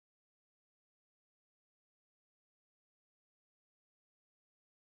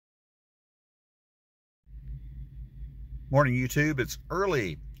Morning, YouTube. It's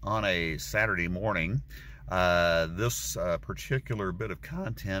early on a Saturday morning. This particular bit of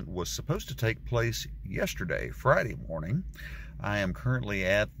content was supposed to take place yesterday, Friday morning. I am currently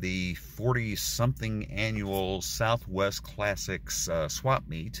at the 40-something annual Southwest Classics swap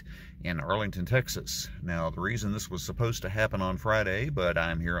meet in Arlington, Texas. Now, the reason this was supposed to happen on Friday, but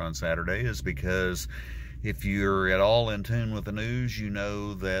I'm here on Saturday, is because if you're at all in tune with the news, you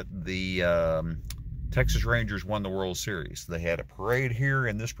know that the Texas Rangers won the World Series. They had a parade here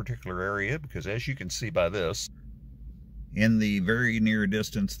in this particular area because, as you can see by this, in the very near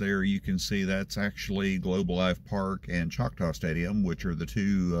distance there, you can see that's actually Globe Life Park and Choctaw Stadium, which are the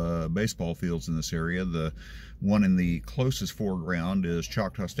two baseball fields in this area. The one in the closest foreground is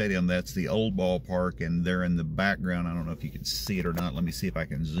Choctaw Stadium. That's the old ballpark, and there in the background, I don't know if you can see it or not. Let me see if I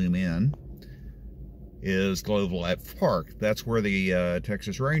can zoom in. Is Globe Life Park. That's where the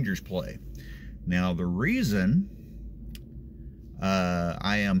Texas Rangers play. Now, the reason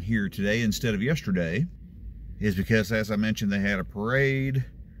I am here today instead of yesterday is because, as I mentioned, they had a parade.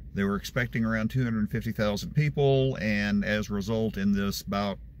 They were expecting around 250,000 people, and as a result, in this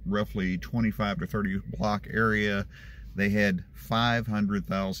about roughly 25 to 30 block area, they had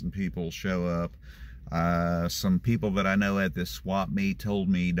 500,000 people show up. Some people that I know at this swap meet told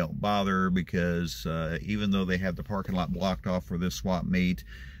me don't bother because even though they had the parking lot blocked off for this swap meet,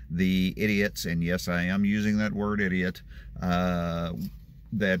 the idiots, and yes, I am using that word idiot,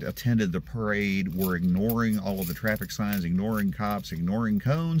 that attended the parade were ignoring all of the traffic signs, ignoring cops, ignoring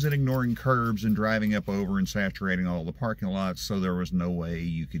cones, and ignoring curbs, and driving up over and saturating all the parking lots, so there was no way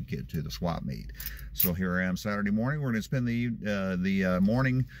you could get to the swap meet. So here I am Saturday morning. We're going to spend the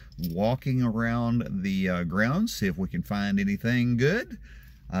morning walking around the grounds, see if we can find anything good.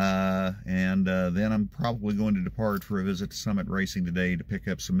 Then I'm probably going to depart for a visit to Summit Racing today to pick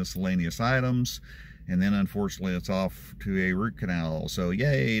up some miscellaneous items. And then, unfortunately, it's off to a root canal. So,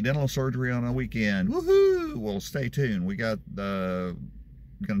 yay, dental surgery on a weekend. Woohoo! Well, stay tuned. We got, going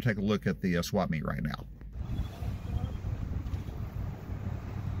to take a look at the swap meet right now.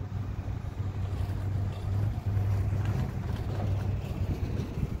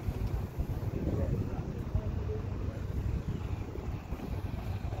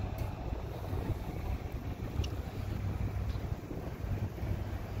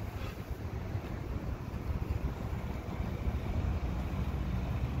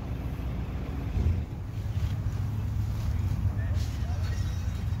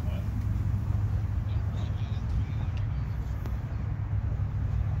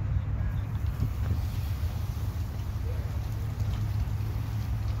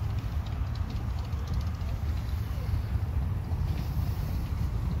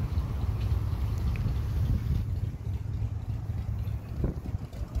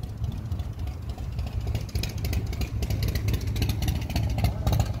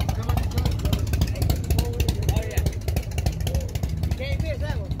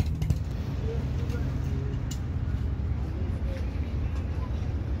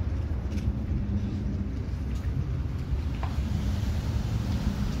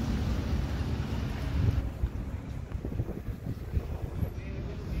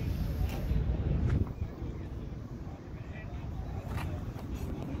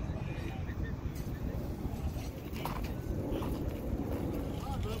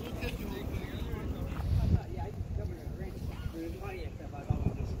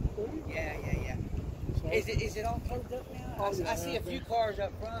 Is it all closed up now? Oh, I see a few cars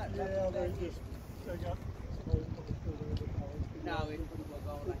up front. Yeah, they got no,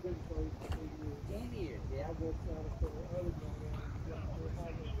 it's like 10 years, yeah.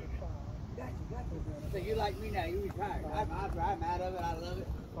 Gotcha. So you're like me now, you're retired. I'm out of it, I love it.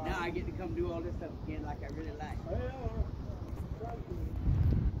 Now I get to come do all this stuff again like I really like.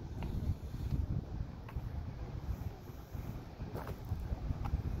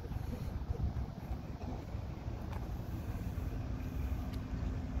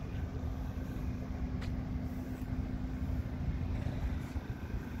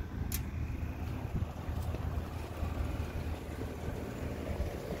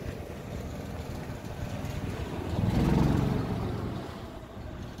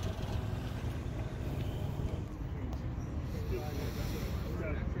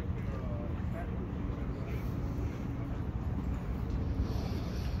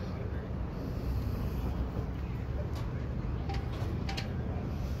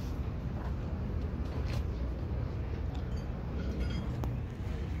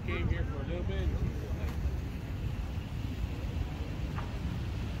 Came here for a little bit.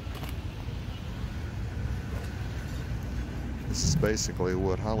 This is basically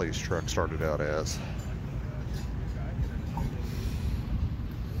what Holly's truck started out as.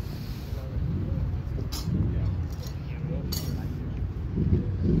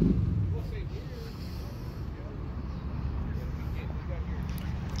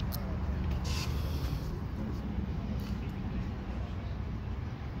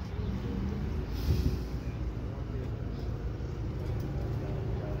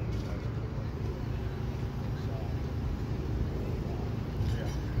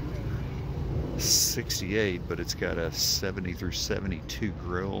 68, but it's got a 70 through 72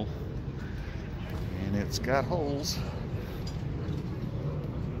 grill, and it's got holes.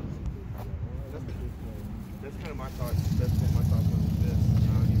 That's kind of my thought. That's what my thought was with this.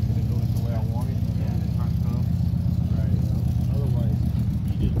 You can do it the way I want it. Yeah. Time comes. Right. Otherwise,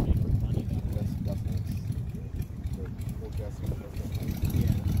 you just make money. That's the forecasting.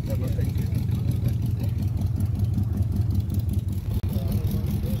 Yeah. That must take you.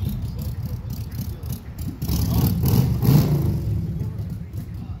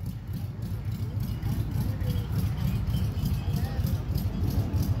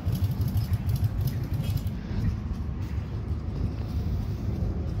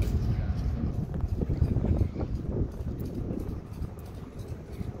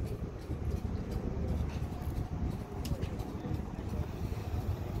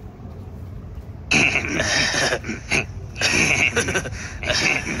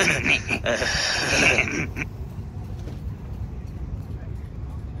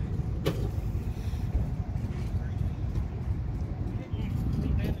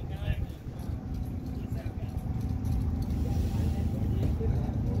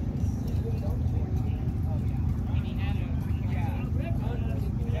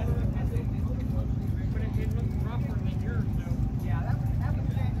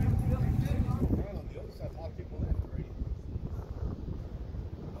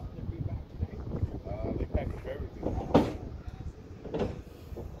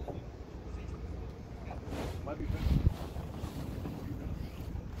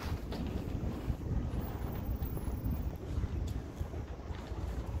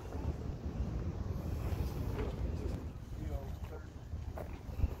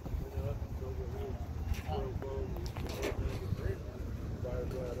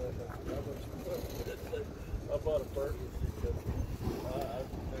 I bought a Burton because I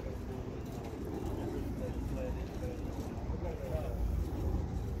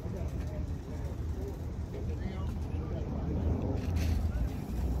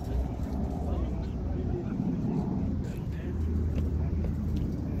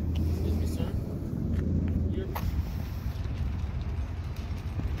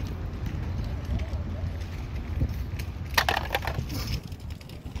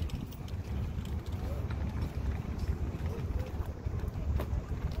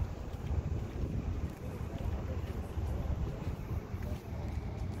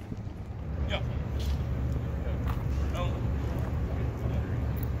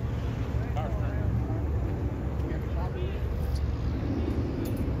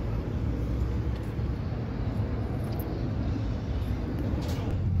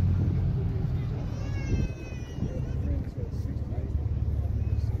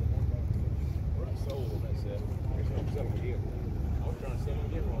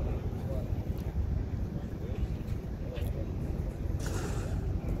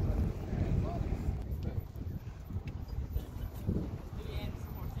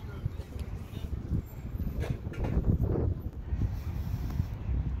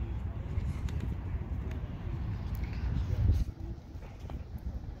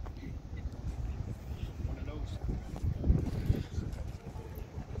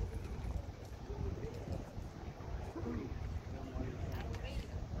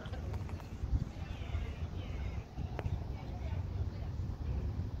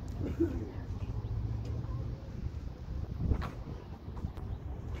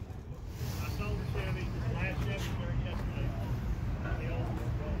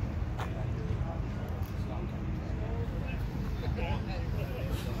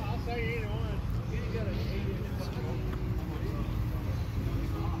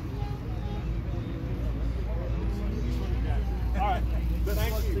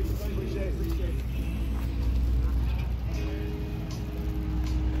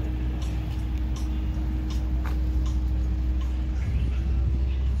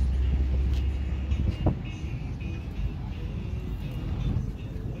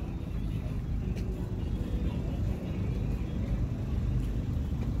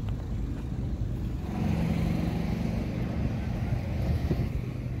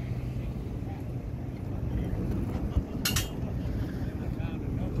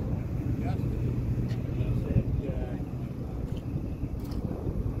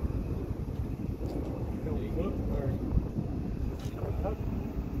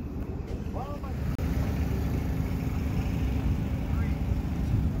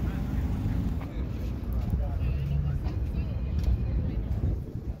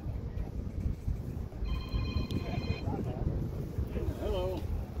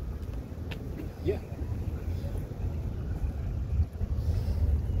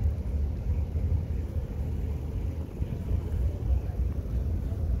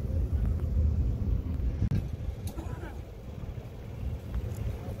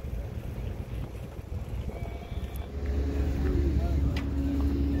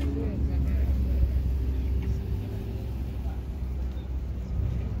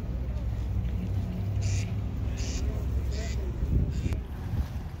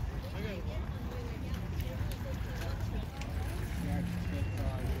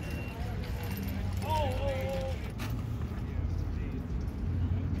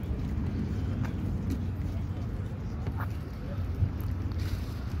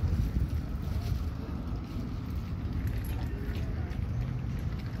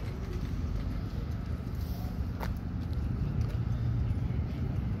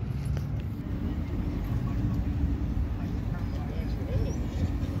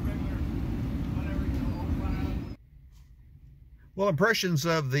Well, impressions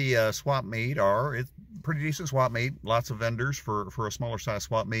of the swap meet are it's pretty decent swap meet. Lots of vendors for a smaller size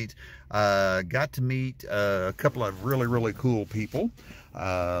swap meet. Got to meet a couple of really cool people.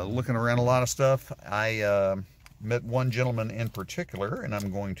 Looking around a lot of stuff. I met one gentleman in particular, and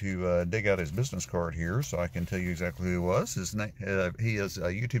I'm going to dig out his business card here so I can tell you exactly who he was. His name, his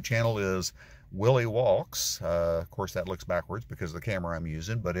YouTube channel is Willie Walks. Of course, that looks backwards because of the camera I'm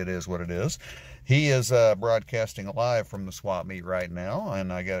using, but it is what it is. He is broadcasting live from the swap meet right now,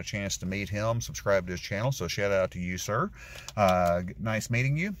 and I got a chance to meet him, subscribe to his channel, so shout out to you, sir. Nice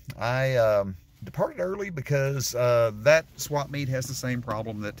meeting you. I departed early because that swap meet has the same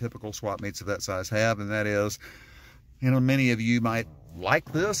problem that typical swap meets of that size have, and that is, you know, many of you might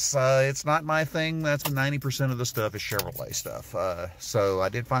like this. It's not my thing. That's 90% of the stuff is Chevrolet stuff. So I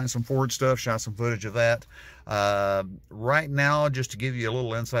did find some Ford stuff, shot some footage of that. Right now, just to give you a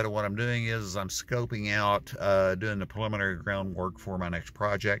little insight of what I'm doing is I'm scoping out, doing the preliminary groundwork for my next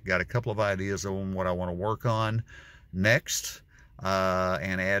project. Got a couple of ideas on what I want to work on next.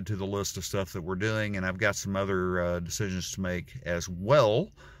 And add to the list of stuff that we're doing, and I've got some other decisions to make as well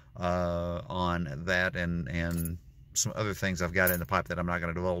on that and some other things I've got in the pipe that I'm not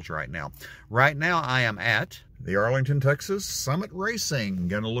going to divulge right now. Right now I am at the Arlington, Texas Summit Racing.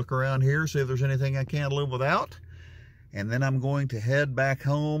 Going to look around here, see if there's anything I can't live without, and then I'm going to head back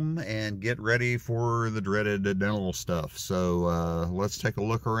home and get ready for the dreaded dental stuff. So let's take a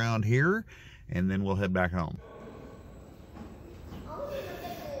look around here, and then we'll head back home.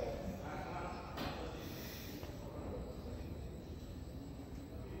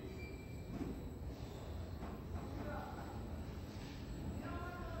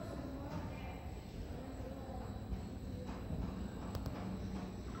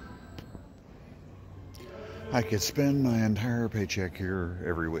 I could spend my entire paycheck here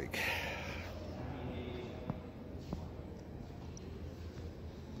every week.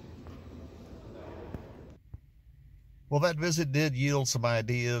 Well, that visit did yield some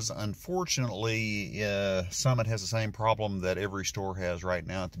ideas. Unfortunately, Summit has the same problem that every store has right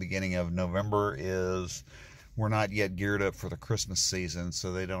now at the beginning of November, is we're not yet geared up for the Christmas season,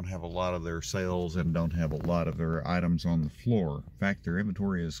 so they don't have a lot of their sales and don't have a lot of their items on the floor. In fact, their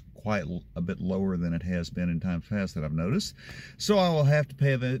inventory is quite a bit lower than it has been in times past that I've noticed. So I will have to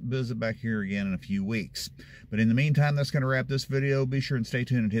pay a visit back here again in a few weeks. But in the meantime, that's going to wrap this video. Be sure and stay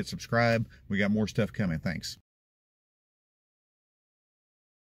tuned and hit subscribe. We got more stuff coming. Thanks.